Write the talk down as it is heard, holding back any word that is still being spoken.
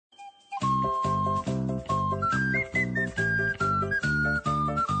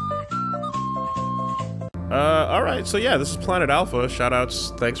All right. So yeah, this is Planet Alpha.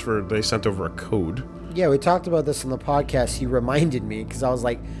 Shoutouts. Thanks for they sent over a code. Yeah, we talked about this in the podcast. He reminded me because I was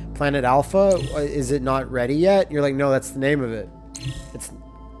like, Planet Alpha, is it not ready yet? You're like, no, that's the name of it. It's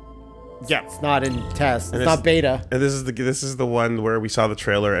not in test. It's not beta. And this is the one where we saw the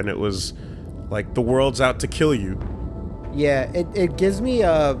trailer and it was like the world's out to kill you. Yeah, it gives me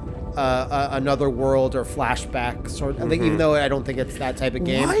another world or flashback sort of, like, even though I don't think it's that type of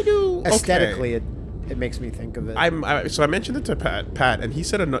game. Aesthetically it makes me think of it. So I mentioned it to Pat, and he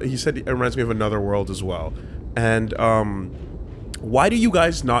said it reminds me of Another World as well. And why do you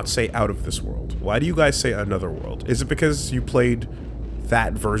guys not say Out of This World? Why do you guys say Another World? Is it because you played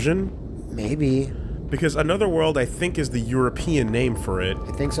that version? Maybe. Because Another World, I think, is the European name for it.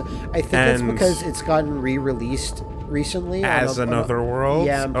 I think so. I think it's because it's gotten re-released recently. As Another World?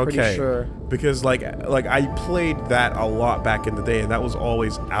 Yeah, I'm pretty sure. Because like I played that a lot back in the day, and that was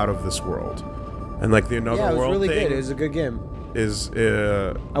always Out of This World. And like the Another World, it was really thing good. It was a good game.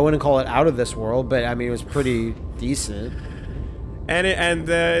 I wouldn't call it Out of This World, but I mean it was pretty decent. And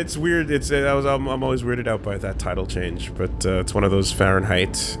it's weird. I'm always weirded out by that title change, but it's one of those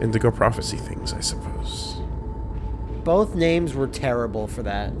Fahrenheit Indigo Prophecy things, I suppose. Both names were terrible for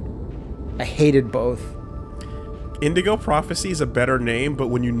that. I hated both. Indigo Prophecy is a better name, but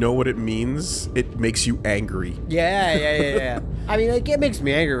when you know what it means, it makes you angry. Yeah. I mean, like, it makes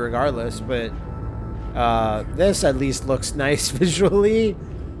me angry regardless, but this at least looks nice visually.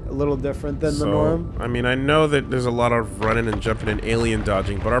 A little different than the norm. I mean, I know that there's a lot of running and jumping and alien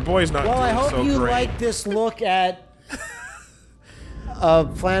dodging, but our boy's not doing so great. Well, I hope you like this look at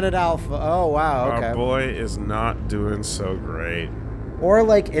Planet Alpha. Oh, wow, okay. Our boy is not doing so great. Or,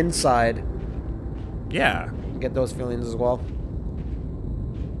 like, Inside. Yeah. Get those feelings as well.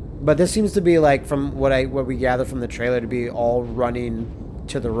 But this seems to be, like, from what we gather from the trailer, to be all running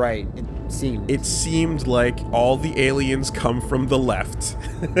to the right. It seemed like all the aliens come from the left,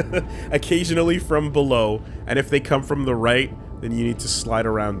 occasionally from below, and if they come from the right, then you need to slide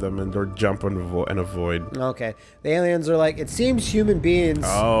around them or jump and avoid. Okay. The aliens are like, it seems human beings.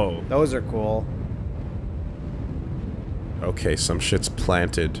 Oh. Those are cool. Okay, some shit's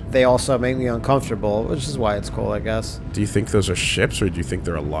planted. They also make me uncomfortable, which is why it's cool, I guess. Do you think those are ships, or do you think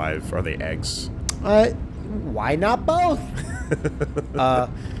they're alive? Are they eggs? Why not both?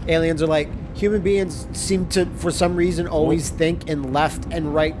 Aliens are like, human beings seem to, for some reason, always think in left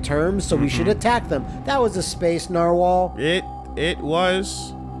and right terms, so we should attack them. That was a space narwhal. It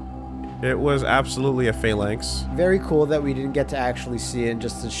was absolutely a phalanx. Very cool that we didn't get to actually see it in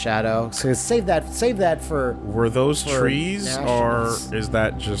just a shadow. So save that for. Were those trees, or is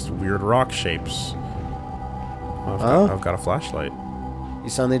that just weird rock shapes? I've got a flashlight. You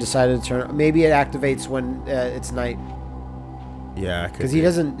suddenly decided to turn. Maybe it activates when it's night. Yeah, because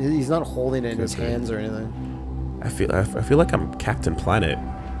he's not holding it in his hands or anything. I feel like I'm Captain Planet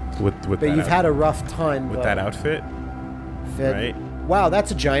with but that. But you've had a rough time with that outfit. Right? Wow,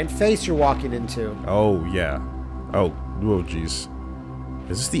 that's a giant face you're walking into. Oh yeah. Oh jeez.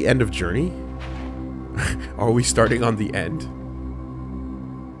 Is this the end of Journey? Are we starting on the end?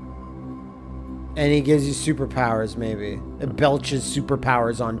 And he gives you superpowers, maybe. It belches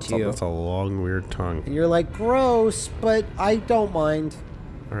superpowers onto you. That's a long, weird tongue. And you're like, gross, but I don't mind.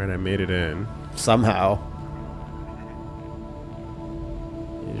 Alright, I made it in. Somehow.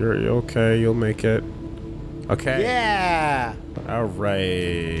 You're okay, you'll make it. Okay. Yeah!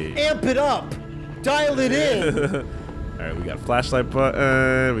 Alright. Amp it up! Dial it in! Alright, we got a flashlight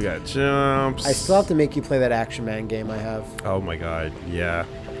button, we got jumps. I still have to make you play that Action Man game I have. Oh my god, yeah.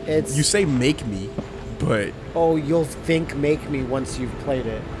 You say make me, but... Oh, you'll think make me once you've played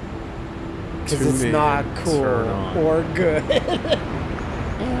it. Because it's not cool or good.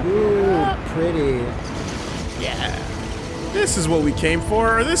 Ooh, pretty. Yeah. This is what we came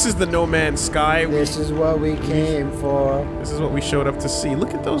for. This is the No Man's Sky. This is what we came for. This is what we showed up to see.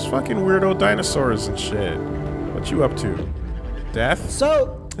 Look at those fucking weirdo dinosaurs and shit. What you up to? Death?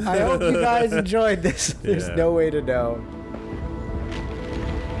 So, I hope you guys enjoyed this. There's no way to know.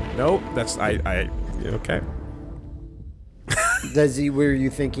 Nope, that's okay. Were you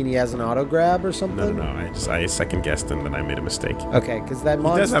thinking he has an auto grab or something? No, I second guessed and then I made a mistake. Okay, because that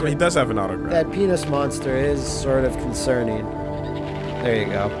monster he does have an auto grab. That penis monster is sort of concerning. There you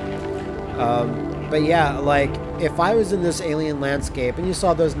go. But yeah, like if I was in this alien landscape and you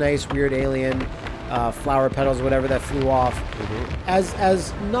saw those nice weird alien flower petals or whatever that flew off,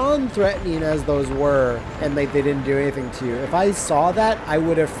 as non-threatening as those were, and they didn't do anything to you, if I saw that, I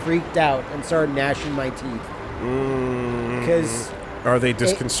would have freaked out and started gnashing my teeth. Because are they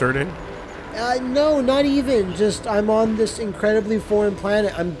disconcerting? No, not even. Just I'm on this incredibly foreign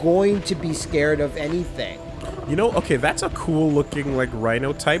planet. I'm going to be scared of anything. You know, okay, that's a cool looking like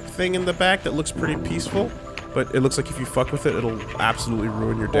rhino type thing in the back that looks pretty peaceful, but it looks like if you fuck with it, it'll absolutely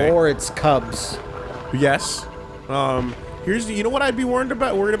ruin your day. Or it's cubs. Yes. You know what I'd be worried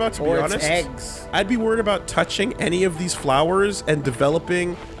about to be honest? It's eggs. I'd be worried about touching any of these flowers and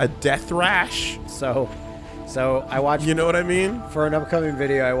developing a death rash. So I watched. You know what I mean? For an upcoming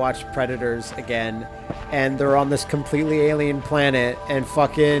video, I watched Predators again, and they're on this completely alien planet, and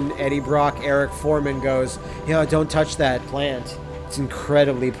fucking Eddie Brock, Eric Foreman goes, "Yeah, don't touch that plant. It's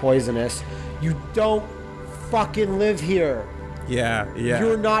incredibly poisonous. You don't fucking live here. Yeah.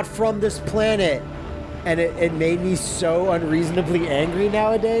 You're not from this planet." And it made me so unreasonably angry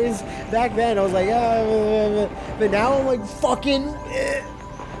nowadays. Back then, I was like, but now I'm like, fucking.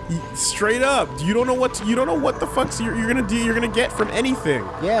 Straight up, you don't know what the fuck you're gonna do. You're gonna get from anything.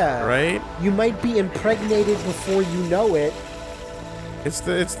 Yeah. Right. You might be impregnated before you know it. It's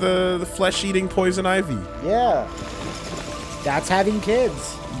the flesh-eating poison ivy. Yeah. That's having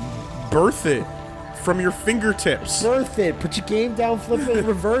kids. Birth it from your fingertips. Birth it. Put your game down, flip it,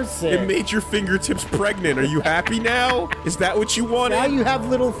 reverse it. It made your fingertips pregnant. Are you happy now? Is that what you wanted? Now you have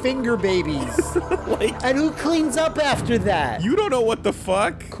little finger babies. And who cleans up after that? You don't know what the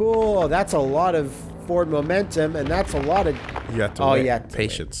fuck. Cool. That's a lot of forward momentum, and that's a lot of. You have to wait. Yeah,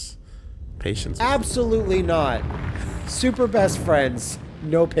 patience. Patience. Absolutely not. Super best friends.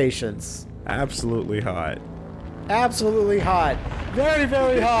 No patience. Absolutely hot. Absolutely hot. Very,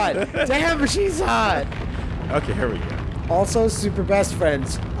 very hot. Damn, she's hot. Okay, here we go. Also, super best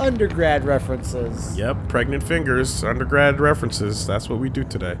friends. Undergrad references. Yep, pregnant fingers, undergrad references. That's what we do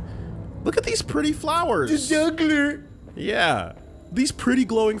today. Look at these pretty flowers. The juggler. Yeah. These pretty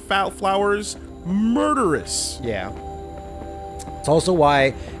glowing flowers, murderous. Yeah. It's also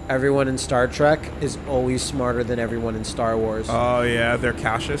why everyone in Star Trek is always smarter than everyone in Star Wars. Oh, yeah, they're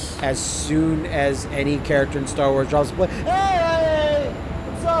cautious. As soon as any character in Star Wars drops a plane, hey,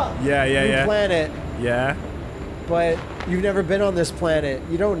 what's up? Yeah. New planet. Yeah. But you've never been on this planet.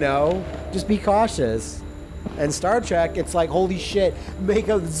 You don't know. Just be cautious. And Star Trek, it's like, holy shit, make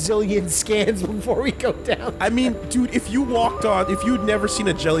a zillion scans before we go down. I mean, dude, if you'd never seen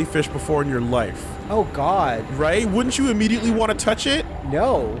a jellyfish before in your life. Oh, God. Right? Wouldn't you immediately want to touch it?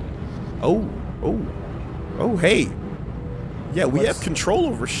 No. Oh, hey. Yeah, we have control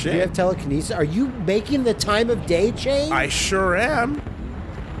over shit. You have telekinesis? Are you making the time of day change? I sure am.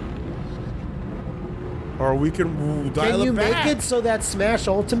 Or we can dial it back. Can you make it so that Smash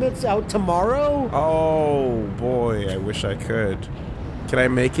Ultimate's out tomorrow? Oh, boy, I wish I could. Can I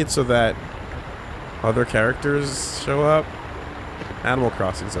make it so that other characters show up? Animal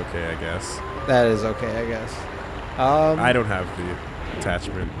Crossing's okay, I guess. That is okay, I guess. I don't have the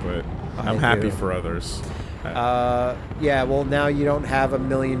attachment, but I'm happy for others. Yeah, well, now you don't have a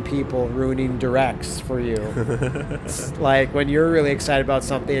million people ruining directs for you. It's like when you're really excited about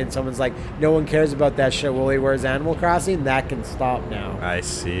something and someone's like, no one cares about that shit, Wooly, whereas Animal Crossing, that can stop now. I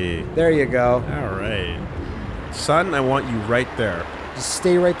see. There you go. All right. Son, I want you right there. Just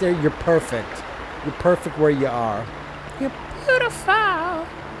stay right there. You're perfect. You're perfect where you are. You're beautiful.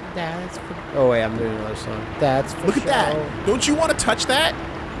 That's for... Oh, wait, I'm doing another song. That's for Look at that. Don't you want to touch that?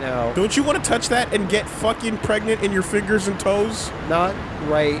 No. Don't you want to touch that and get fucking pregnant in your fingers and toes? Not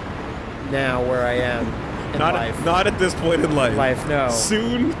right now where I am in life. Not at this point in life. No.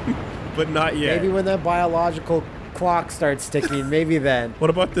 Soon, but not yet. Maybe when that biological clock starts ticking, maybe then.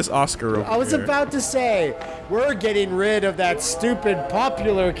 What about this Oscar over I was here? about to say, we're getting rid of that stupid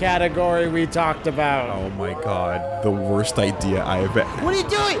popular category we talked about. Oh my god, the worst idea I have ever... What are you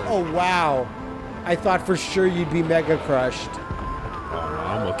doing? Oh, wow. I thought for sure you'd be mega crushed.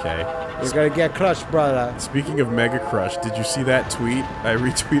 I'm okay. You're gonna get crushed, brother. Speaking of Mega Crush, did you see that tweet I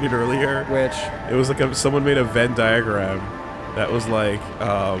retweeted earlier? Which? It was like someone made a Venn diagram that was like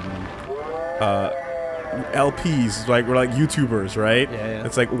LPs, like we're like YouTubers, right? Yeah.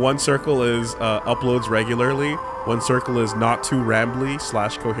 It's like one circle is uploads regularly, one circle is not too rambly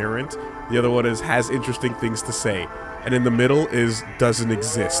 / coherent, the other one is has interesting things to say, and in the middle is doesn't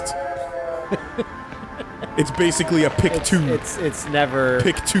exist. It's basically a pick two. It's never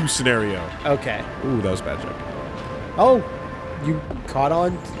pick two scenario. Okay. Ooh, that was a bad joke. Oh, you caught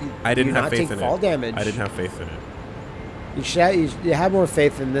on. I didn't have faith in fall it. Damage. I didn't have faith in it. You have more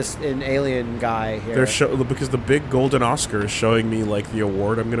faith in this Alien guy here. Because the big golden Oscar is showing me like the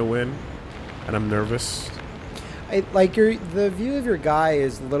award I'm gonna win, and I'm nervous. The view of your guy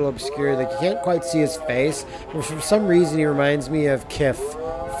is a little obscure. Like you can't quite see his face, but for some reason he reminds me of Kif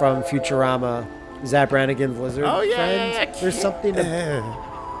from Futurama. Zap Brannigan's lizard friend. Yeah. There's something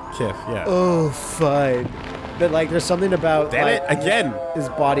Kith, yeah. Oh, fine. But like, there's something about Damn like, it, again! his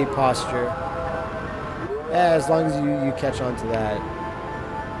body posture. Yeah, as long as you catch on to that.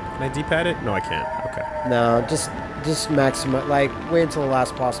 Can I D-pad it? No, I can't. Okay. No, just maximize. Like, wait until the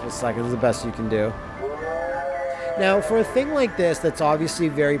last possible second is the best you can do. Now, for a thing like this, that's obviously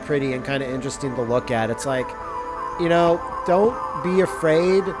very pretty and kind of interesting to look at, it's like, you know, don't be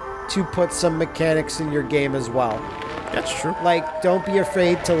afraid to put some mechanics in your game as well. That's true. Like, don't be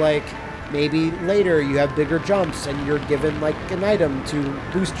afraid to, like, maybe later you have bigger jumps and you're given, like, an item to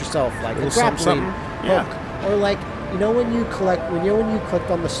boost yourself, like a grappling hook. Yeah. Or, like, you know when you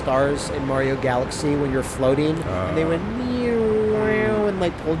clicked on the stars in Mario Galaxy when you're floating and they went meow and,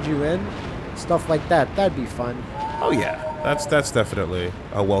 like, pulled you in? Stuff like that. That'd be fun. Oh, yeah. That's definitely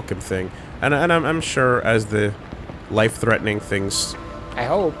a welcome thing. And I'm sure as the life-threatening things... I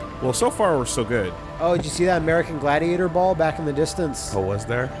hope. Well, so far we're so good. Oh, did you see that American Gladiator ball back in the distance? Oh, was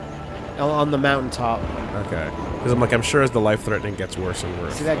there? On the mountaintop. Okay. Because I'm like, I'm sure as the life-threatening gets worse and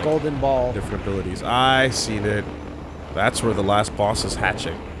worse. See that like, golden ball? Different abilities. I seen it. That's where the last boss is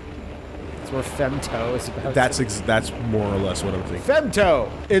hatching. That's where Femto is about. That's more or less what I'm thinking. Femto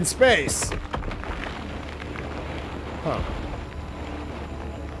in space. Huh.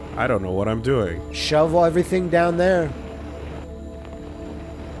 I don't know what I'm doing. Shovel everything down there.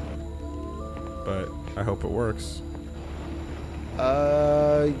 But I hope it works.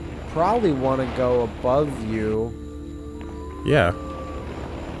 Probably want to go above you. Yeah.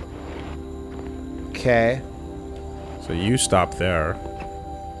 Okay. So you stop there.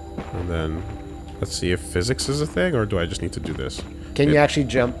 And then let's see if physics is a thing, or do I just need to do this? Can you actually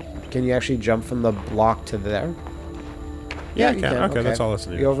jump? Can you actually jump from the block to there? Yeah, I you can. Okay, that's all that's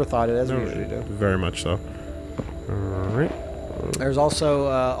needed. You overthought it, as we usually do. Very much so. Alright. There's also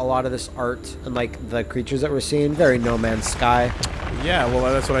a lot of this art and like the creatures that we're seeing. Very No Man's Sky. Yeah, well,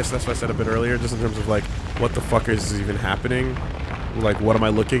 that's what I said a bit earlier, just in terms of like, what the fuck is even happening? Like, what am I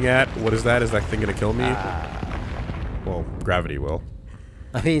looking at? What is that? Is that thing gonna kill me? Well, gravity will.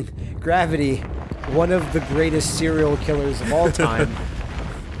 I mean, Gravity, one of the greatest serial killers of all time.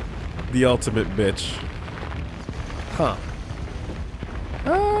 The ultimate bitch. Huh.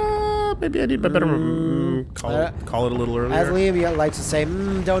 Maybe I need a better call it a little earlier. As Liam likes to say,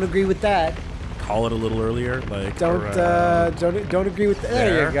 don't agree with that. Call it a little earlier, like don't agree with that.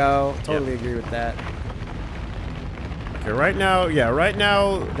 There you go. Totally agree with that. Okay, right now.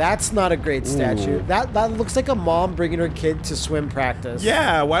 That's not a great statue. Ooh. That looks like a mom bringing her kid to swim practice.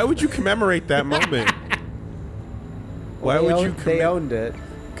 Yeah, why would you commemorate that moment? Why would you? They owned it.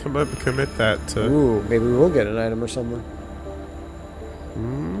 Commit that to. Ooh, maybe we'll get an item or something.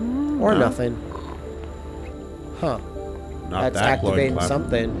 Or nothing. Huh. Not That's that activating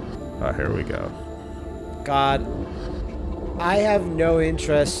something. Oh, here we go. God. I have no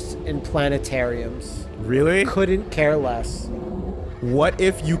interest in planetariums. Really? Couldn't care less. What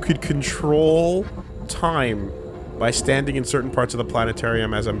if you could control time by standing in certain parts of the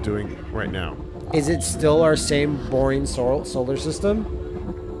planetarium as I'm doing right now? Is it still our same boring solar system?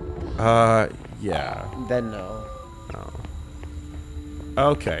 Yeah. Then no.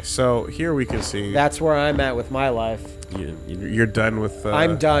 Okay, so here we can see... That's where I'm at with my life. You're done with...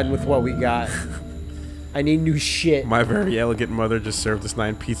 I'm done with what we got. I need new shit. My very elegant mother just served us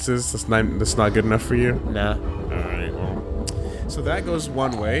 9 pizzas. That's not good enough for you? Nah. Alright, well... So that goes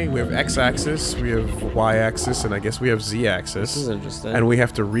one way. We have X-axis, we have Y-axis, and I guess we have Z-axis. This is interesting. And we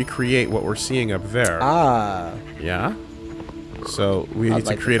have to recreate what we're seeing up there. Ah. Yeah? So we need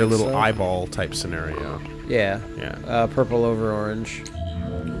to create a little eyeball type scenario. Yeah. Yeah. Purple over orange.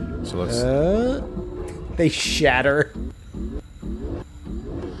 So let's... They shatter.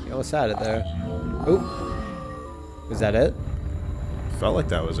 You almost had it there. Oop. Was that it? Felt like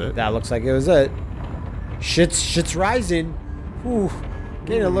that was it. That looks like it was it. Shit's rising. Ooh.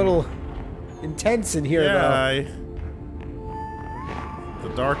 Getting a little intense in here, though. The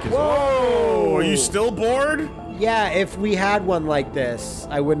dark is... Whoa! Oh, are you still bored? Yeah, if we had one like this,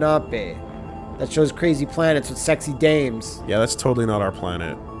 I would not be. That shows crazy planets with sexy dames. Yeah, that's totally not our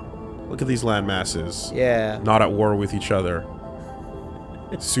planet. Look at these land masses. Yeah. Not at war with each other.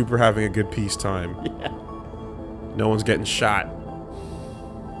 Super having a good peace time. Yeah. No one's getting shot.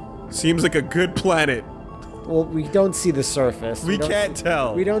 Seems like a good planet. Well, we don't see the surface. We can't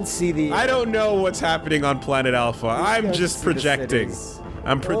tell. We don't see the... I don't know what's happening on planet Alpha. I'm just projecting.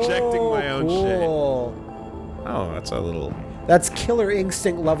 I'm projecting my own shit. Oh, that's a little... That's Killer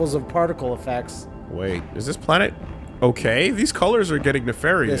Instinct levels of particle effects. Wait, is this planet okay? These colors are getting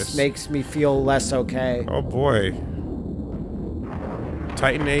nefarious. This makes me feel less okay. Oh boy.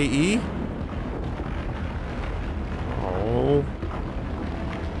 Titan AE? Oh.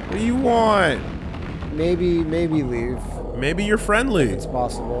 What do you want? Maybe leave. Maybe you're friendly. It's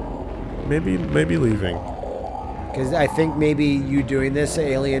possible. Maybe leaving. Because I think maybe you doing this,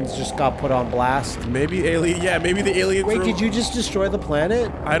 aliens just got put on blast. Maybe maybe the aliens Wait, did you just destroy the planet?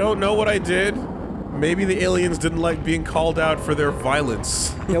 I don't know what I did. Maybe the aliens didn't like being called out for their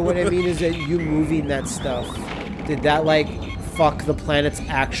violence. No, what I mean is that you moving that stuff, did that, like, fuck the planet's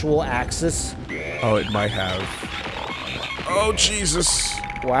actual axis? Oh, it might have. Oh, Jesus.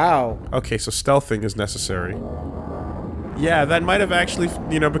 Wow. Okay, so stealthing is necessary. Yeah, that might have actually,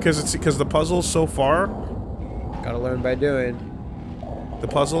 you know, because the puzzles so far, Gotta learn by doing. the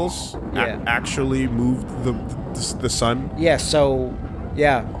puzzles Yeah. actually moved the sun. Yeah, so,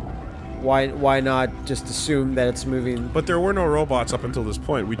 yeah. Why not just assume that it's moving? But there were no robots up until this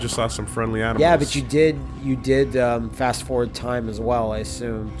point. We just saw some friendly animals. Yeah, but you did fast forward time as well, I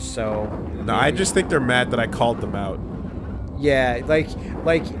assume, so... No, I just think they're mad that I called them out. Yeah, like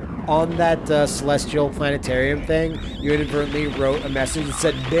on that celestial planetarium thing, you inadvertently wrote a message that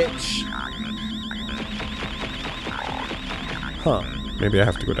said, bitch. Huh. Maybe I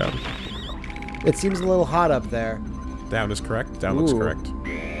have to go down. It seems a little hot up there. Down is correct. Down looks Ooh. correct.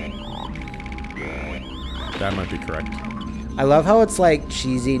 That might be correct. I love how it's like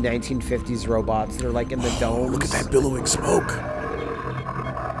cheesy 1950s robots that are like in the domes. Look at that billowing smoke.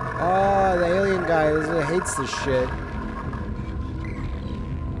 Oh, the alien guy hates this shit.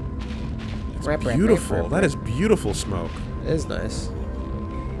 Beautiful. That is beautiful smoke. It is nice.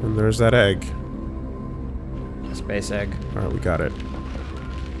 And there's that egg. Space egg. All right, we got it.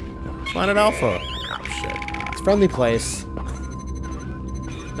 Planet Alpha. Oh, shit. It's a friendly place.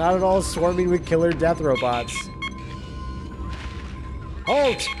 Not at all swarming with killer death robots.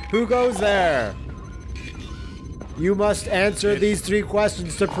 Halt! Who goes there? You must answer these 3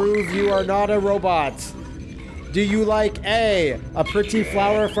 questions to prove you are not a robot. Do you like A, a pretty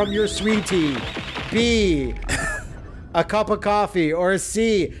flower from your sweetie? B, a cup of coffee? Or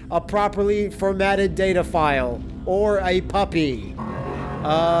C, a properly formatted data file? Or a puppy?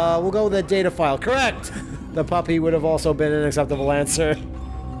 We'll go with the data file. Correct! The puppy would have also been an acceptable answer.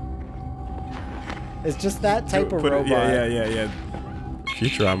 It's just that type of robot. Yeah.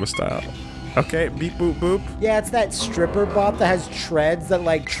 Futurama style. Okay, beep boop boop. Yeah, it's that stripper bot that has treads that,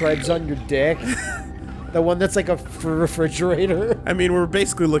 like, treads on your dick. The one that's like a refrigerator. I mean, we're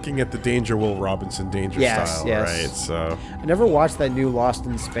basically looking at the Danger Will Robinson Danger style, right? So I never watched that new Lost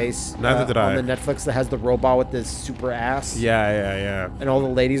in Space. Neither did I. On the Netflix that has the robot with this super ass. Yeah. And all the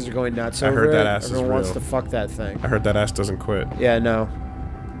ladies are going nuts I over heard it. that ass is Everyone wants real. to fuck that thing. I heard that ass doesn't quit. Yeah, no.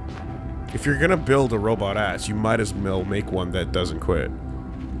 If you're gonna build a robot ass, you might as well make one that doesn't quit.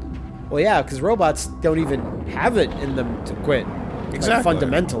 Well, yeah, because robots don't even have it in them to quit. Exactly. Like,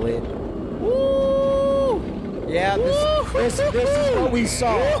 fundamentally. Yeah, this is what we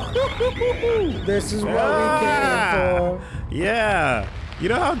saw. This is what we came for. Yeah. You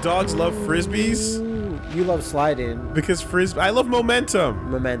know how dogs love frisbees? Ooh, you love sliding. Because I love momentum.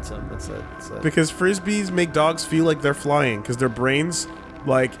 Momentum. That's it. Because frisbees make dogs feel like they're flying, because their brains,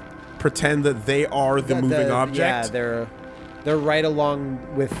 like, pretend that they are the moving object. Yeah, they're right along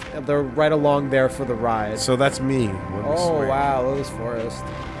there for the ride. So that's me. Oh wow, look at this forest.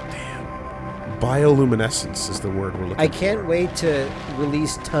 Bioluminescence is the word we're looking for. I can't wait to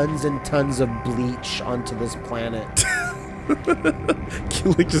release tons and tons of bleach onto this planet.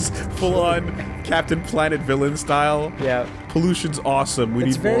 Like just full on Captain Planet villain style. Yeah. Pollution's awesome. We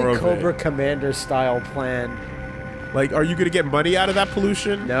It's need more very of Cobra it. Commander style plan. Like, are you gonna get money out of that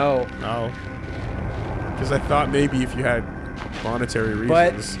pollution? No. No. Because I thought maybe if you had monetary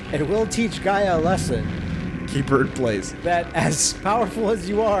But reasons. it will teach Gaia a lesson. Keep her in place. That as powerful as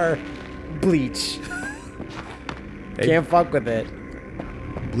you are, bleach. Hey, Can't fuck with it.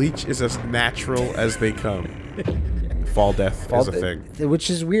 bleach is as natural as they come. Fall death is a thing. Which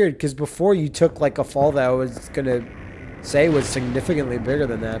is weird, because before you took like a fall that I was gonna say was significantly bigger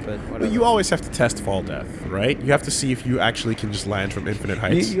than that, but whatever. But you always have to test fall death, right? You have to see if you actually can just land from infinite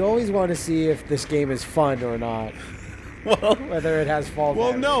heights. You always want to see if this game is fun or not. Well, Whether it has fall well,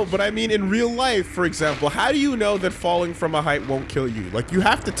 damage. no, but I mean, in real life, for example, how do you know that falling from a height won't kill you? Like, you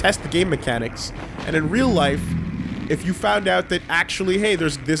have to test the game mechanics, and in real life, if you found out that actually, hey,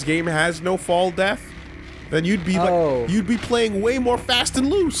 this game has no fall death, then you'd be like, you'd be playing way more fast and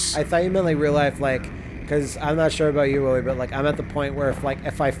loose. I thought you meant like real life, like, because I'm not sure about you, Willie, but like I'm at the point where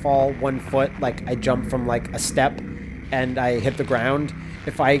if I fall 1 foot, like I jump from like a step, and I hit the ground.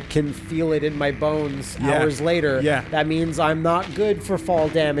 If I can feel it in my bones hours later, that means I'm not good for fall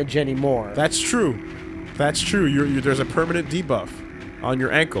damage anymore. That's true. That's true. There's a permanent debuff on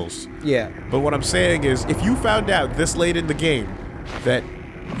your ankles. Yeah. But what I'm saying is, if you found out this late in the game that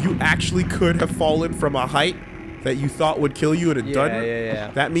you actually could have fallen from a height that you thought would kill you and it doesn't. Yeah.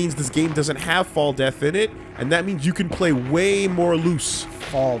 That means this game doesn't have fall death in it, and that means you can play way more loose.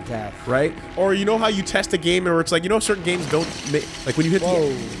 Fall death. Right? Or you know how you test a game where it's like, you know, certain games don't make, like when you hit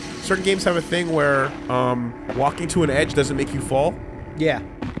Whoa. certain games have a thing where walking to an edge doesn't make you fall. Yeah.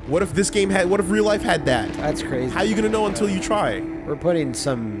 What if this game had, what if real life had that? That's crazy. How are you gonna know until you try? We're putting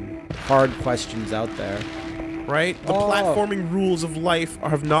some hard questions out there. Right? The platforming rules of life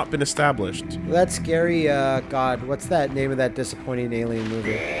have not been established. That scary, God, what's that name of that disappointing alien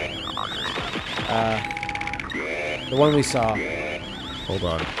movie? The one we saw. Hold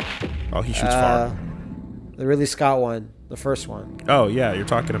on. Oh, he shoots far. The Ridley Scott one. The first one. Oh, yeah, you're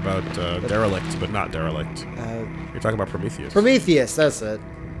talking about Derelict, but not Derelict. You're talking about Prometheus. Prometheus, that's it.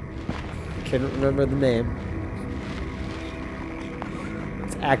 Can't remember the name.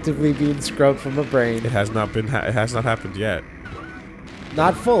 It's actively being scrubbed from my brain. It has not been. It has not happened yet.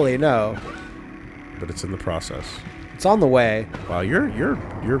 Not fully, no. But it's in the process. It's on the way. Wow, your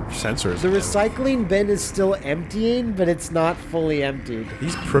sensors. The recycling bin is still emptying, but it's not fully emptied.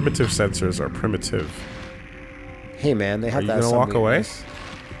 These primitive sensors are primitive. Hey man, they have Are you that. gonna walk away?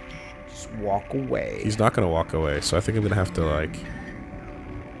 Just walk away. He's not gonna walk away, so I think I'm gonna have to like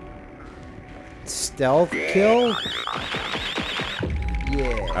stealth kill.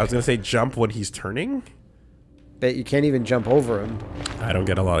 Yeah. I was gonna say jump when he's turning. But you can't even jump over him. I don't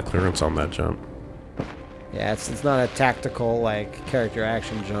get a lot of clearance on that jump. Yeah, it's not a tactical like character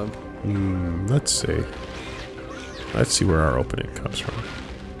action jump. Let's see. Let's see where our opening comes from.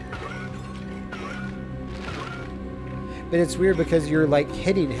 But it's weird because you're like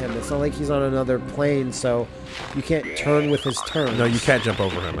hitting him. It's not like he's on another plane, so you can't turn with his turn. No, you can't jump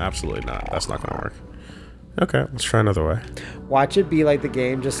over him. Absolutely not. That's not gonna work. Okay, let's try another way. Watch it be like the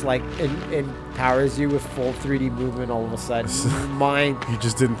game just like empowers you with full 3D movement all of a sudden. Mind. You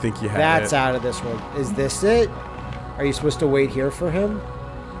just didn't think you had That's it. out of this one. Is this it? Are you supposed to wait here for him?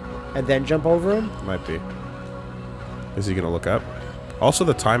 And then jump over him? Might be. Is he gonna look up? Also,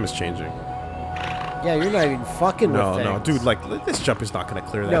 the time is changing. Yeah, you're not even fucking with things. No, dude, like, this jump is not gonna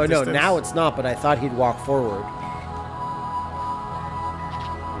clear that No, distance. now it's not, but I thought he'd walk forward.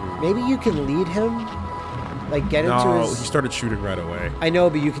 Maybe you can lead him? Like, get into his... No, he started shooting right away. I know,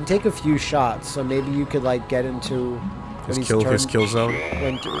 but you can take a few shots, so maybe you could, like, get into... His kill zone?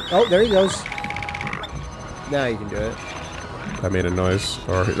 Oh, there he goes. Now you can do it. I made a noise.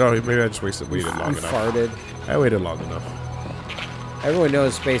 Or, no, maybe I just waited long enough. Farted. I waited long enough. Everyone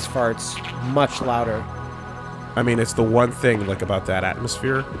knows space farts much louder. I mean, it's the one thing, like, about that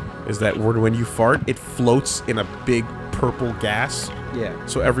atmosphere, is that when you fart, it floats in a big purple gas. Yeah.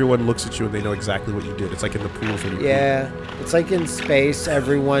 So everyone looks at you and they know exactly what you did. It's like in the pools when you Yeah. It's like in space,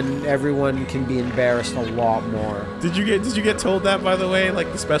 everyone can be embarrassed a lot more. Did you get told that, by the way?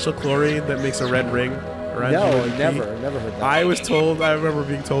 Like the special chlorine that makes a red ring around you? No, when you never pee? heard that. I remember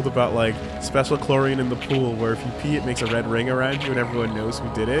being told about like special chlorine in the pool where if you pee it makes a red ring around you and everyone knows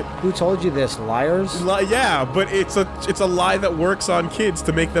who did it. Who told you this? Liars? Yeah, but it's a lie that works on kids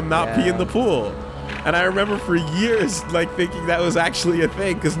to make them not pee in the pool. And I remember for years like thinking that was actually a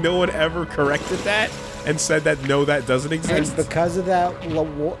thing because no one ever corrected that and said that no, that doesn't exist. And because of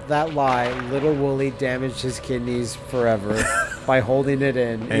that lie, Little Wooly damaged his kidneys forever by holding it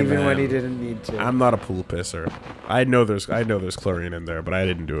in, Hey, even man, when he didn't need to. I'm not a pool pisser. I know there's chlorine in there, but I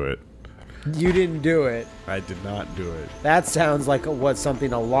didn't do it. You didn't do it. I did not do it. That sounds like what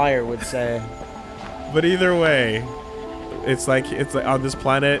something a liar would say. But either way, it's like on this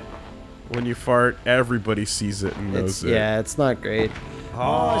planet, when you fart, everybody sees it and knows it. Yeah, it's not great.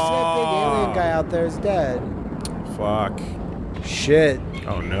 Oh, so that big alien guy out there is dead. Fuck. Shit.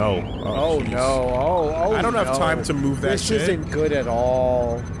 Oh no. Oh jeez. no. Oh, I don't have no. time to move that this shit. This isn't good at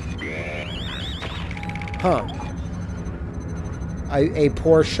all. Huh. A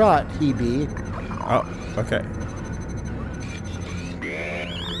poor shot, he be. Oh, okay.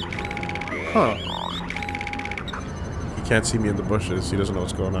 Huh. He can't see me in the bushes. He doesn't know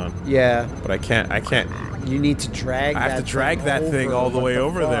what's going on. Yeah. But I can't. You need to drag I have to drag that thing all the way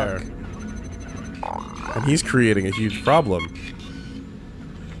over there. And he's creating a huge problem.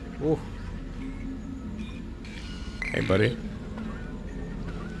 Ooh. Hey, buddy.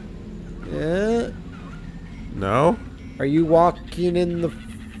 Yeah. No? Are you walking in the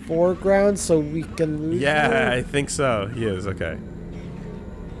foreground so we can lose Yeah, you? I think so. He is. Okay.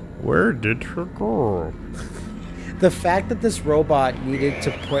 Where did her go? The fact that this robot needed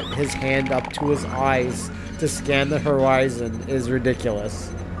to put his hand up to his eyes to scan the horizon is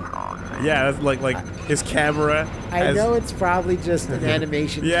ridiculous. Yeah, that's like his camera. I know it's probably just an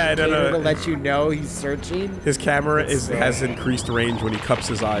animation Yeah, to let you know he's searching. His camera has increased range when he cups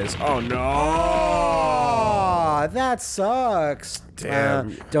his eyes. Oh no! Oh, that sucks.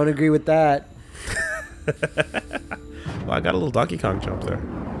 Damn. Don't agree with that. Well, I got a little Donkey Kong jump there.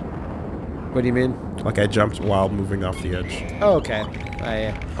 What do you mean? Like I jumped while moving off the edge. Oh, okay.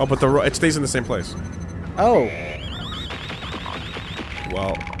 Oh, but it stays in the same place. Oh.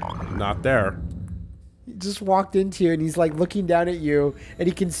 Well, not there. He just walked into you and he's like looking down at you and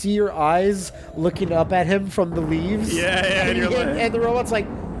he can see your eyes looking up at him from the leaves. Yeah, And the robot's like,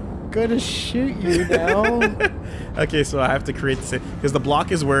 gonna shoot you now. Okay, so I have to create the same, because the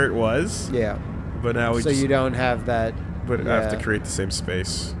block is where it was. Yeah. But now So you don't have that. But I have to create the same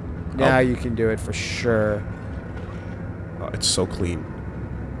space. Now you can do it for sure. Oh, it's so clean.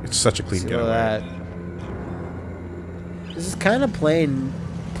 It's such a clean See getaway. that. This is kind of playing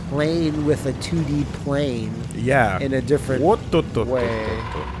with a 2D plane. Yeah. In a different way.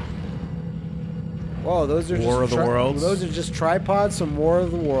 Whoa, those are War of the Worlds. Those are just tripods from War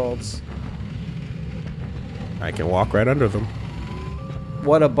of the Worlds. I can walk right under them.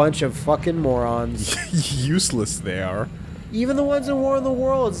 What a bunch of fucking morons. Useless they are. Even the ones in War of the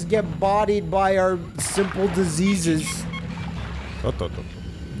Worlds get bodied by our simple diseases.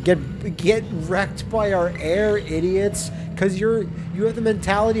 Get wrecked by our air, idiots. Because you have the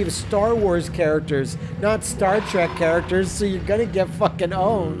mentality of Star Wars characters, not Star Trek characters, so you're gonna get fucking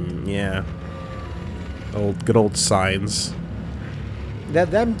owned. Yeah. Good old signs.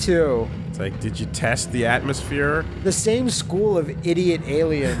 Them too. It's like, did you test the atmosphere? The same school of idiot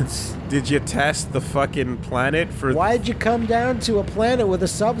aliens. Did you test the fucking planet for... Why'd you come down to a planet with a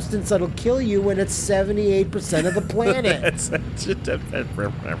substance that'll kill you when it's 78% of the planet?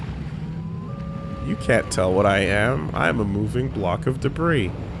 You can't tell what I am. I'm a moving block of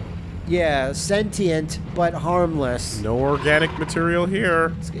debris. Yeah, sentient, but harmless. No organic material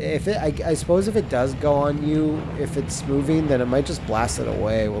here. If I suppose if it does go on you, if it's moving, then it might just blast it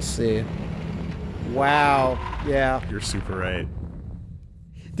away. We'll see. Wow. Yeah. You're super right.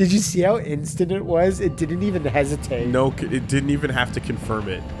 Did you see how instant it was? It didn't even hesitate. No, it didn't even have to confirm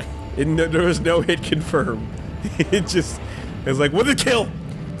it. There was no hit confirm. It was like, what did it kill?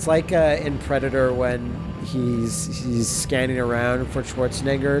 It's like in Predator when he's scanning around for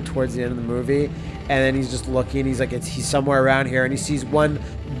Schwarzenegger towards the end of the movie, and then he's just looking. He's like, he's somewhere around here, and he sees one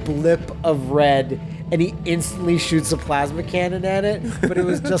blip of red, and he instantly shoots a plasma cannon at it. But it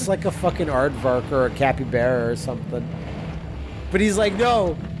was just like a fucking aardvark or a capybara or something. But he's like,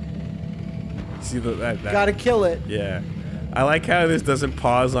 no, See that gotta kill it. Yeah. I like how this doesn't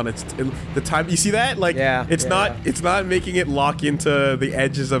pause on the time. You see that? Like, it's not making it lock into the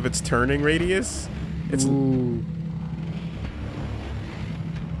edges of its turning radius.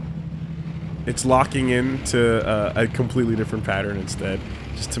 It's locking into a completely different pattern instead,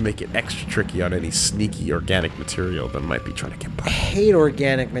 just to make it extra tricky on any sneaky organic material that might be trying to get by. I hate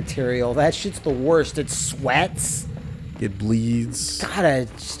organic material. That shit's the worst. It sweats. It bleeds. Gotta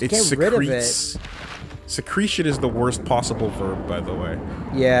just get rid of it. Secretion is the worst possible verb, by the way.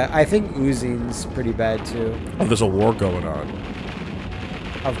 Yeah, I think oozing's pretty bad too. Oh, there's a war going on.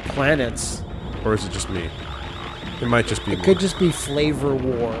 Of planets. Or is it just me? It might just be me. It could just be flavor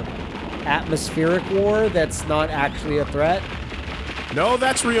war. Atmospheric war that's not actually a threat. No,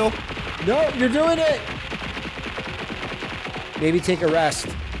 that's real. No, you're doing it! Maybe take a rest.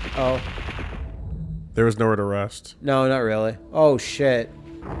 Oh. There was nowhere to rest. No, not really. Oh, shit.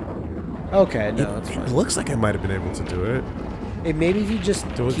 Okay, no, that's fine. It looks like I might have been able to do it. Maybe if you just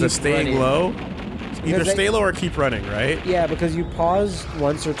keep staying low? Either stay low or keep running, right? Yeah, because you pause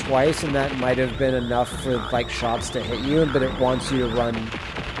once or twice, and that might have been enough for, like, shots to hit you, but it wants you to run.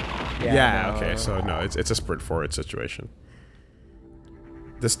 Yeah, okay, so no, it's a sprint forward situation.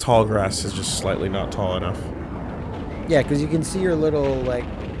 This tall grass is just slightly not tall enough. Yeah, because you can see your little, like...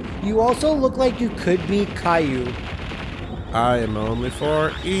 You also look like you could be Caillou. I am only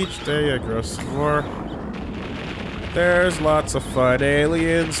for each day I grow some more. There's lots of fun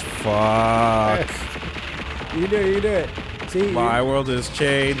aliens. Fuck. You do it. See, my world is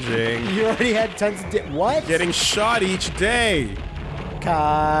changing. You already had tons of what? Getting shot each day.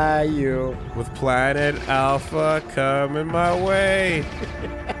 Caillou. With Planet Alpha coming my way.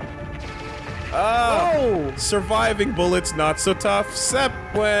 Oh, surviving bullets not so tough, except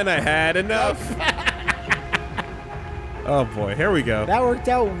when I had enough. Oh boy, here we go. That worked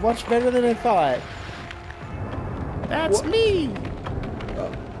out much better than I thought. That's me.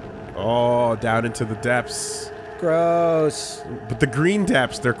 Oh, down into the depths. Gross. But the green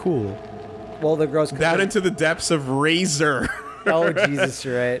depths, they're cool. Well, they're gross. Down into the depths of Razor. Oh, Jesus,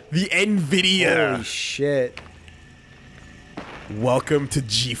 you're right. The NVIDIA. Holy shit. Welcome to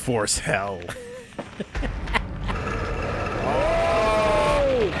GeForce Hell.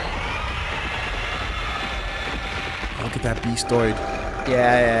 Look at that beastoid.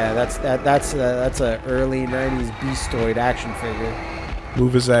 Yeah, that's a early '90s Beastoid action figure.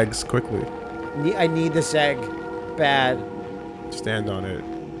 Move his eggs quickly. I need this egg, bad. Stand on it.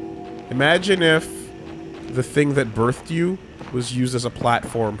 Imagine if the thing that birthed you was used as a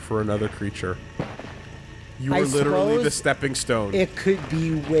platform for another creature. You were literally the stepping stone. It could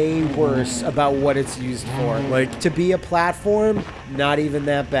be way worse about what it's used for. Like, to be a platform, not even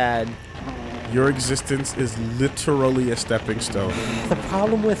that bad. your existence is literally a stepping stone. The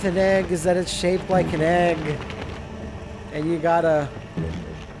problem with an egg is that it's shaped like an egg. And you gotta...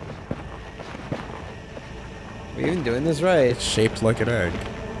 We're even doing this right. It's shaped like an egg.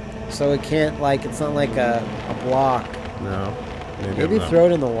 So it can't, like, it's not like a block. No. Maybe throw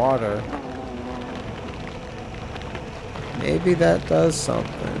it in the water. Maybe that does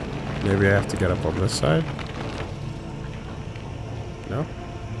something. Maybe I have to get up on this side? No?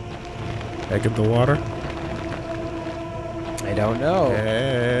 Egg in the water? I don't know.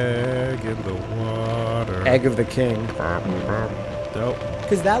 Egg in the water. Egg of the king. Nope.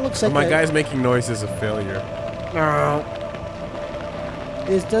 Because that looks like My guy's making noises of failure.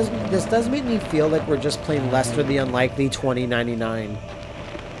 This does make me feel like we're just playing Lester the Unlikely 2099.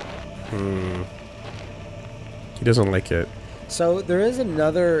 He doesn't like it. So there is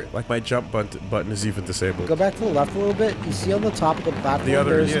another... Like my jump button is even disabled. Go back to the left a little bit. You see on the top of the platform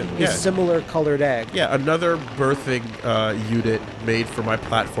there's a similar colored egg. Yeah, another birthing unit made for my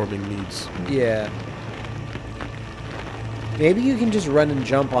platforming needs. Yeah. Maybe you can just run and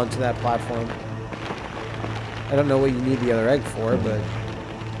jump onto that platform. I don't know what you need the other egg for, but...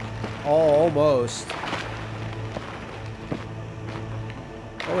 Oh, almost.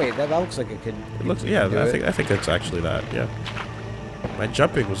 Oh wait, that looks like it could... It looks, yeah, I think it's actually that, yeah. My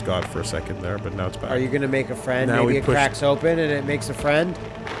jumping was gone for a second there, but now it's back. Are you going to make a friend? Now Maybe it cracks open and it makes a friend?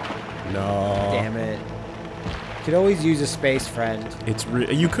 No. Damn it. You could always use a space friend.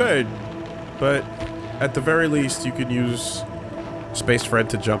 You could, but at the very least, you could use Space Friend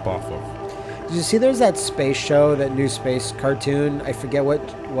to jump off of. Did you see there's that space show, that new space cartoon? I forget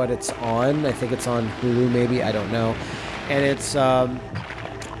what it's on. I think it's on Hulu maybe. I don't know. And it's not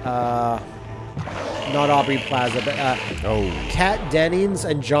Aubrey Plaza, but Kat Dennings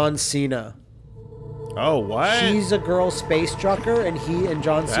and John Cena. Oh, what? She's a girl space trucker, and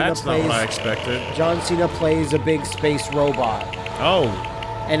John Cena That's not what I expected. John Cena plays a big space robot. Oh.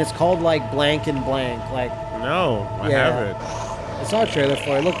 And it's called like Blank and Blank. Like no, I haven't. I saw a trailer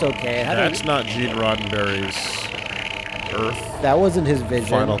for it. It looked okay. That's not Gene Roddenberry's Earth. That wasn't his vision.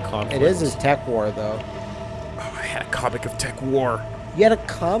 Final Conflict. It is his Tech War, though. Oh, I had a comic of Tech War. You had a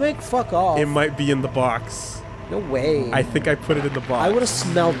comic? Fuck off. It might be in the box. No way. I think I put it in the box. I would have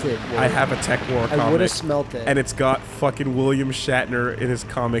smelt it. Bro. I have a Tech War comic. I would have smelt it. And it's got fucking William Shatner in his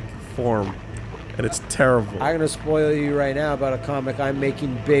comic form. And it's terrible. I'm going to spoil you right now about a comic I'm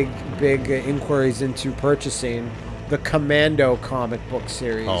making big inquiries into purchasing. The Commando comic book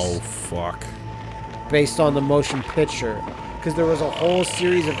series. Oh, fuck. Based on the motion picture. Because there was a whole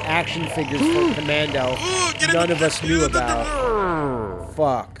series of action figures for Commando none of us knew about.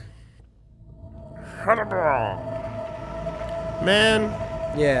 Fuck. Man.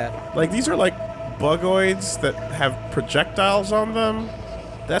 Yeah. Like, these are like bugoids that have projectiles on them.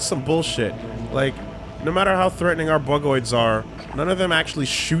 That's some bullshit. Like, no matter how threatening our bugoids are, none of them actually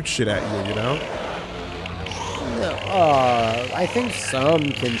shoot shit at you, you know? I think some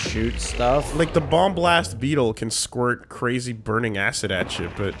can shoot stuff. Like, the Bomb Blast Beetle can squirt crazy burning acid at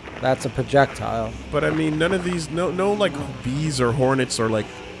you, but... That's a projectile. But, I mean, none of these... No, like, bees or hornets or, like,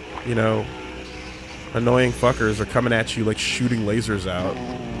 you know... annoying fuckers are coming at you, like, shooting lasers out.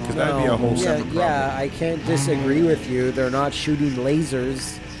 Because that'd be a whole separate problem. Yeah, I can't disagree with you. They're not shooting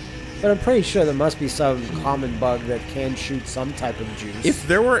lasers. But I'm pretty sure there must be some common bug that can shoot some type of juice. If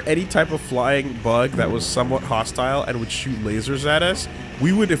there were any type of flying bug that was somewhat hostile and would shoot lasers at us,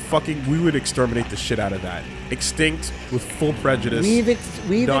 we would exterminate the shit out of that. Extinct with full prejudice.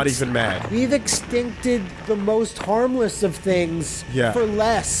 Not even mad. We've extincted the most harmless of things for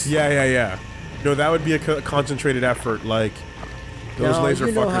less. Yeah. No, that would be a concentrated effort. Like, those laser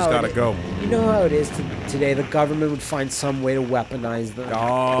fuckers gotta go. You know how it is today. The government would find some way to weaponize them.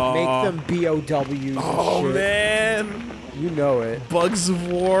 Oh. Make them BOWs. Oh, and shit. man. You know it. Bugs of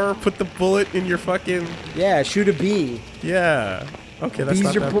war. Put the bullet in your fucking... Yeah, shoot a bee. Yeah. Okay, that's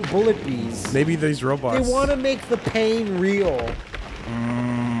bees not are bullet bees. Maybe these robots... They want to make the pain real.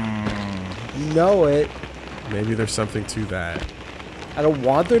 You know it. Maybe there's something to that. I don't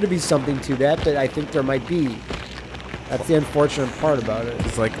want there to be something to that, but I think there might be. That's the unfortunate part about it.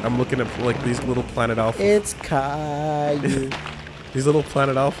 It's like I'm looking at like these little Planet Alpha. It's Caillou. These little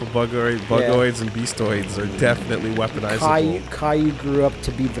Planet Alpha bugoids and beastoids are definitely weaponizable. Caillou grew up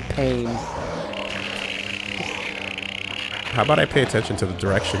to be the pain. How about I pay attention to the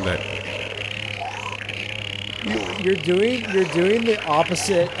direction that... You're doing the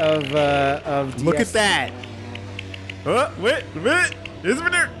opposite of DS. Look at that! Oh, wait, wait! It's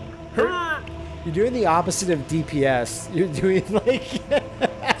been there! You're doing the opposite of DPS. You're doing like...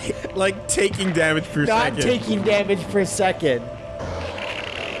 like taking damage per second. Not taking damage per second.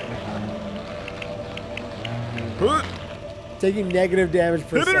 Taking negative damage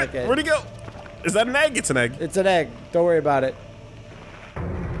per second. Where'd he go? Is that an egg? It's an egg. It's an egg. Don't worry about it.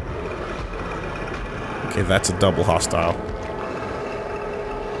 Okay, that's a double hostile.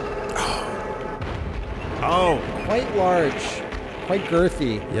 Oh. Quite large. Quite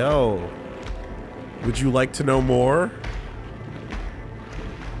girthy. Yo. Would you like to know more?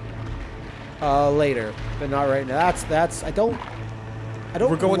 Later, but not right now. That's. I don't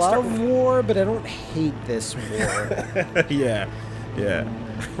We're going love war, but I don't hate this war. Yeah. Yeah.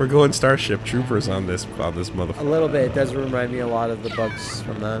 We're going Starship Troopers on this motherfucker. A little bit. It does remind me a lot of the bugs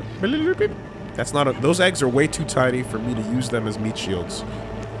from that. That's not those eggs are way too tiny for me to use them as meat shields.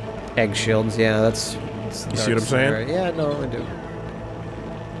 Egg shields, yeah, that's You see what I'm saying? right. Yeah, no, I do.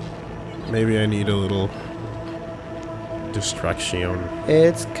 Maybe I need a little distraction.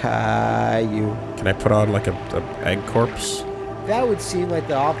 It's Caillou. Can I put on like a egg corpse? That would seem like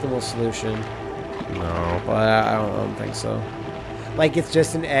the optimal solution, No. but I don't think so. Like it's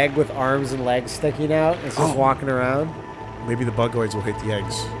just an egg with arms and legs sticking out. It's just walking around. Maybe the bugoids will hit the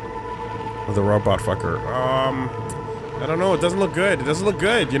eggs. Or the robot fucker. I don't know. It doesn't look good. It doesn't look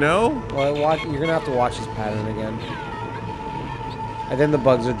good, you know? Well, you're gonna have to watch his pattern again. And then the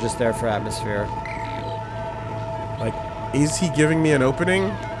bugs are just there for atmosphere. Like, is he giving me an opening?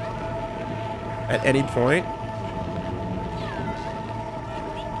 At any point?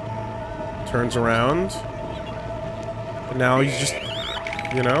 Turns around. And now he's just,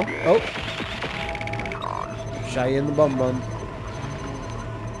 you know? Oh. Shot you in the bum bum.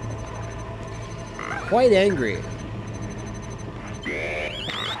 Quite angry.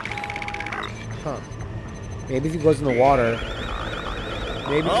 Huh. Maybe if he goes in the water.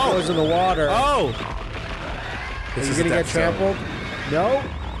 Maybe if he goes in the water. Oh! Are you gonna get trampled? No?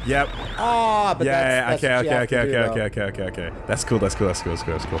 Yep. Ah, but Yeah, that's what you have to do, though. okay. That's cool. I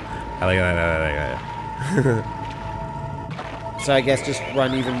like that. So I guess just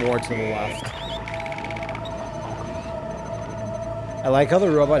run even more to the left. I like how the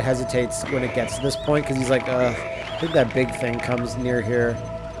robot hesitates when it gets to this point, because he's like, I think that big thing comes near here.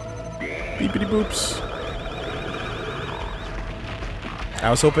 Beepity boops. I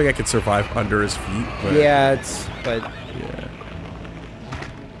was hoping I could survive under his feet, but... Yeah, but... Yeah.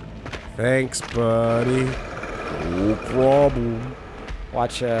 Thanks, buddy. No problem.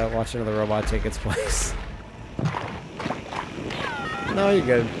 Watch another robot take its place. No, you're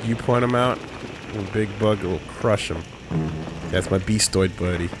good. You point him out, and Big Bug will crush him. That's my beastoid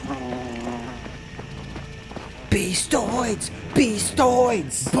buddy. Beastoids!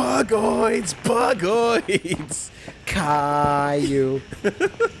 Beastoids! Bugoids! Caillou.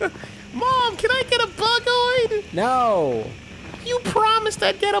 Mom, can I get a bugoid? No! You promised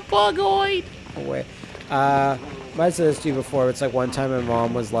I'd get a bugoid. Oh, wait. I said this to you before. It's like one time my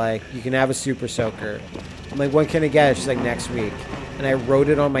mom was like, you can have a super soaker. I'm like, when can I get it? She's like, next week. And I wrote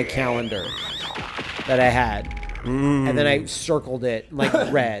it on my calendar that I had. And then I circled it, like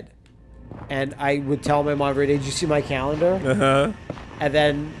red. And I would tell my mom every day, did you see my calendar? Uh-huh. And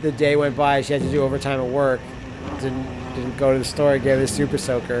then the day went by, she had to do overtime at work. Didn't go to the store, gave her the super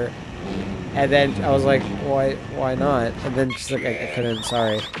soaker. And then I was like, why not? And then she's like, I couldn't,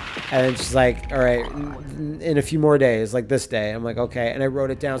 sorry. And then she's like, all right, in a few more days, like this day. I'm like, okay. And I wrote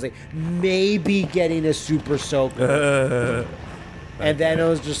it down. I was like, maybe getting a super soaker. And then I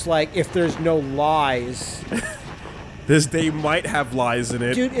was just like, if there's no lies. This day might have lies in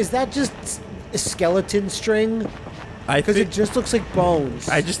it. Dude, is that just a skeleton string? Because it just looks like bones.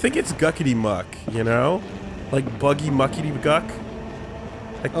 I just think it's guckety muck, you know? Like buggy muckety guck.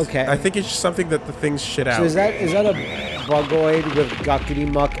 Like, okay. I think it's just something that the things shit out. So is that a bugoid with guckety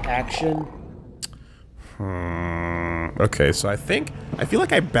muck action? Okay, so I feel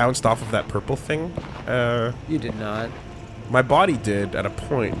like I bounced off of that purple thing. You did not. My body did at a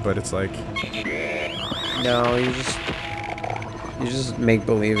point, but it's like... No, you just make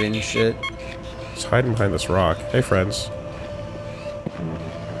believing shit. Just hiding behind this rock. Hey, friends.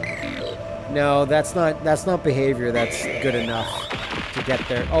 No, that's not behavior that's good enough to get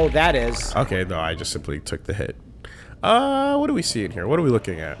there. Oh, that is. Okay, no, I just simply took the hit. What do we see in here? What are we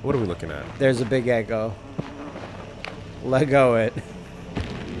looking at? What are we looking at? There's a big echo. Let go it.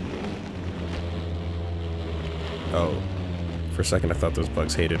 Oh. For a second, I thought those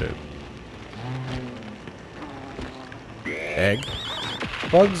bugs hated it. Egg?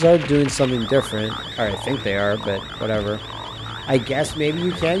 Bugs are doing something different. Or I think they are, but whatever. I guess maybe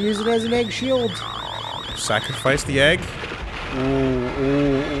you can use it as an egg shield. Sacrifice the egg? Ooh,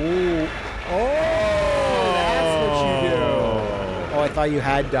 ooh, ooh. Oh, that's what you do. Oh, I thought you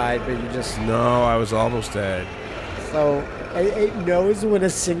had died, but you just... No, I was almost dead. So, it knows when a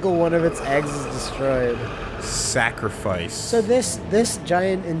single one of its eggs is destroyed. Sacrifice. So this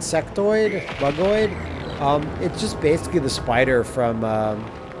giant insectoid, bugoid, it's just basically the spider from,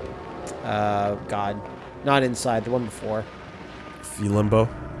 God, not Inside, the one before. Limbo.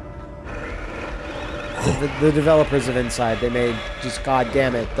 The developers of Inside, they made just, God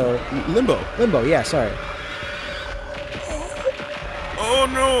damn it, the... Limbo. Limbo, yeah, sorry. Oh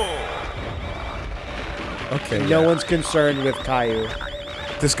no! Okay. No one's concerned with Caillou.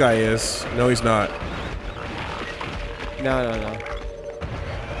 This guy is. No, he's not. No.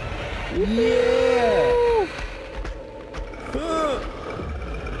 Yeah!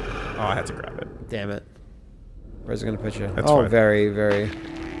 Oh, I had to grab it. Damn it. Where's it gonna put you? That's oh, fine. very, very...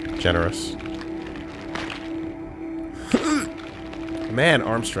 Generous. Man,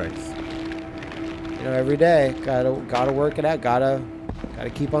 arm strength. You know, every day, gotta work it out. Gotta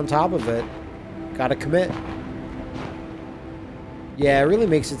keep on top of it. Gotta commit. Yeah, it really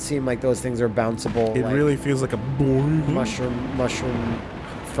makes it seem like those things are bounceable. It like really feels like a boring. mushroom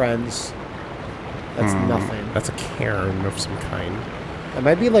friends. That's nothing. That's a cairn of some kind. It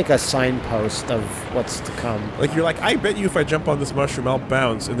might be like a signpost of what's to come. Like, you're like, I bet you if I jump on this mushroom, I'll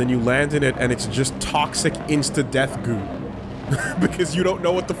bounce. And then you land in it, and it's just toxic insta-death goo. Because you don't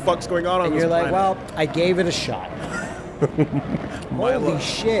know what the fuck's going on And this you're like, planet. well, I gave it a shot. Holy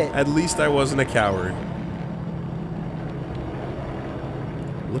shit. At least I wasn't a coward.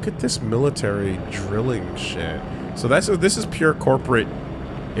 Look at this military drilling shit. So this is pure corporate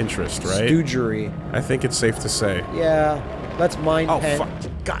interest, right? Stoogery. I think it's safe to say. Yeah. Let's mine Oh, fuck.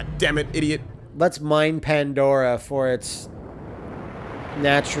 God damn it, idiot. Let's mine Pandora for its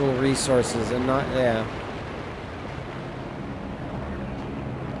natural resources and not... Yeah.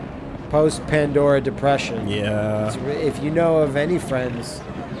 Post-Pandora depression. Yeah. If you know of any friends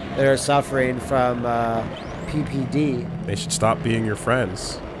that are suffering from PPD They should stop being your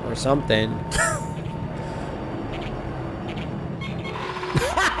friends. or something.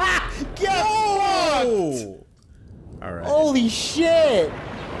 Get fucked! Alright. Holy shit!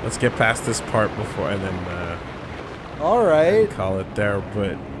 Let's get past this part before and then Alright. call it there,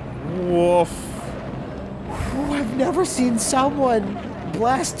 but woof. Ooh, I've never seen someone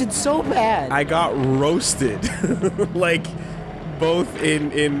blasted so bad. I got roasted. Like both in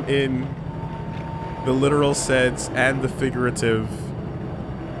the literal sense and the figurative.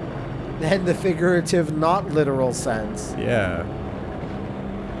 And the figurative, not literal sense. Yeah.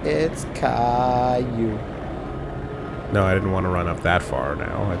 It's Caillou. No, I didn't want to run up that far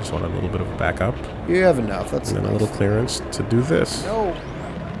now. I just want a little bit of a backup. You have enough. That's And then a enough. little clearance to do this. No.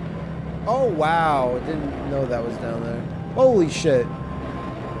 Oh, wow. Didn't know that was down there. Holy shit.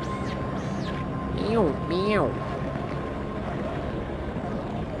 Meow, meow.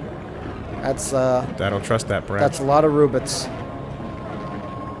 That's, I don't trust that branch. that's a lot of Rubits.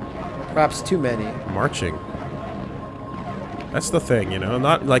 Perhaps too many. Marching. That's the thing, you know?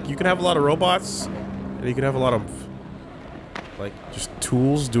 Not like you can have a lot of robots and you can have a lot of like just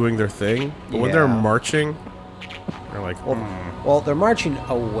tools doing their thing, but when they're Yeah. marching, they're like Well, they're marching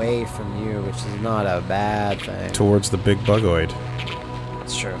away from you, which is not a bad thing. towards the big bugoid.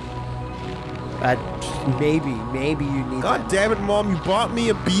 It's true. Maybe you need God damn it, Mom, you bought me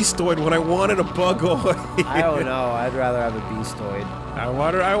a beastoid when I wanted a bugoid. I don't know. I'd rather have a beastoid. I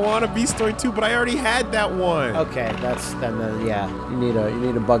want a beastoid too, but I already had that one. Okay, then yeah. You need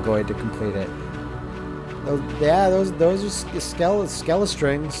a bugoid to complete it. Those are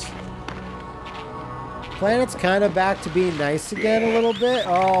skelestrings. Planet's kind of back to being nice again a little bit.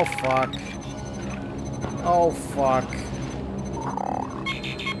 Oh fuck. Oh fuck.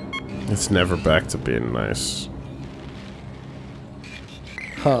 It's never back to being nice.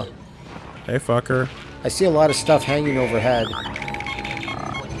 Huh. Hey, fucker. I see a lot of stuff hanging overhead.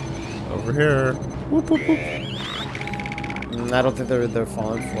 Over here. Whoop, whoop, whoop. I don't think they're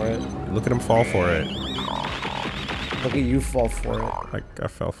falling for it. Look at him fall for it. Look at you fall for it. I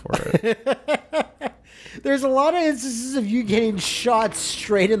fell for it. There's a lot of instances of you getting shot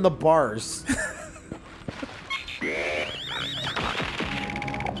straight in the bars.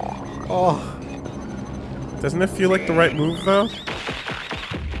 Oh. Doesn't it feel like the right move, though?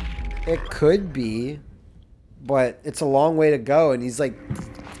 It could be, but it's a long way to go, and he's like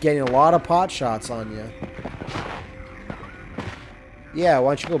getting a lot of pot shots on you. Yeah,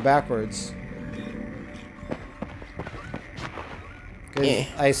 why don't you go backwards? 'Cause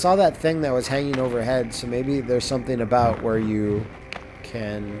I saw that thing that was hanging overhead, so maybe there's something about where you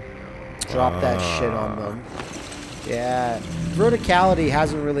can drop that shit on them. Yeah, verticality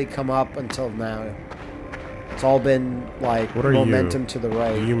hasn't really come up until now. It's all been like What are momentum you? to the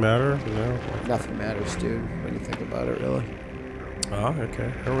right. Do you matter? No. Nothing matters, dude, when you think about it, really. Oh,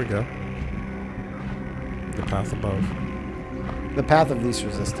 okay. Here we go. The path above. The path of least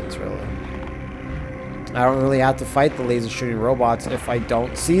resistance, really. I don't really have to fight the laser shooting robots if I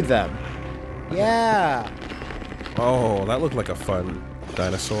don't see them. Yeah! Oh, that looked like a fun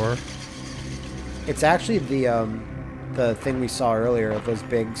dinosaur. It's actually the thing we saw earlier, those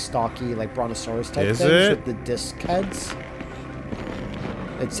big, stocky, like brontosaurus type Is things it? with the disc heads.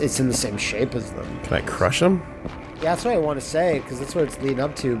 It's in the same shape as them. Can I crush him? Yeah, that's what I want to say, because that's what it's leading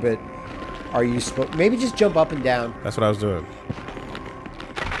up to, but are you supposed... Maybe just jump up and down. That's what I was doing.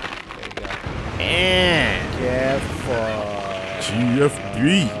 There you go. Get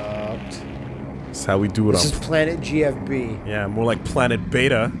GFB. fucked. That's how we do it This is on. Planet GFB. Yeah, more like Planet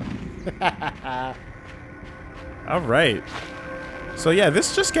Beta. All right. So yeah,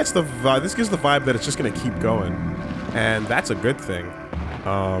 this just gets the vibe. This gives the vibe that it's just gonna keep going, and that's a good thing.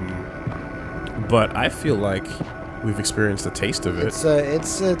 But I feel like we've experienced a taste of it.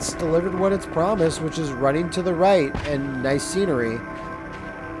 It's delivered what it's promised, which is running to the right and nice scenery,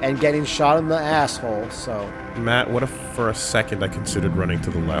 and getting shot in the asshole. So, Matt, what if for a second I considered running to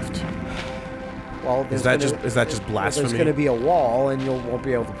the left? well, Is that just blasphemy? There's going to be a wall, and you won't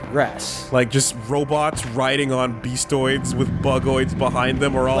be able to progress. Like just robots riding on beastoids with bugoids behind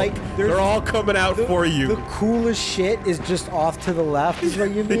them are all Like, they're all coming out for you. The coolest shit is just off to the left. Is what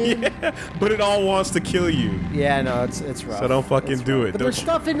you mean? Yeah, but it all wants to kill you. Yeah, no, it's rough. So don't fucking It's do rough. it. But Don't there's you-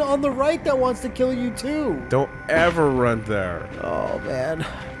 stuff on the right that wants to kill you too. Don't ever run there. Oh man.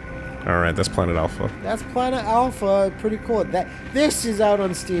 All right, that's Planet Alpha. That's Planet Alpha. Pretty cool. This is out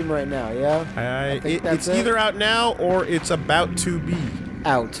on Steam right now, yeah? I think that's It's either out now or it's about to be.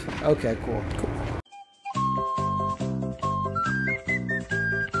 Out. Okay, cool.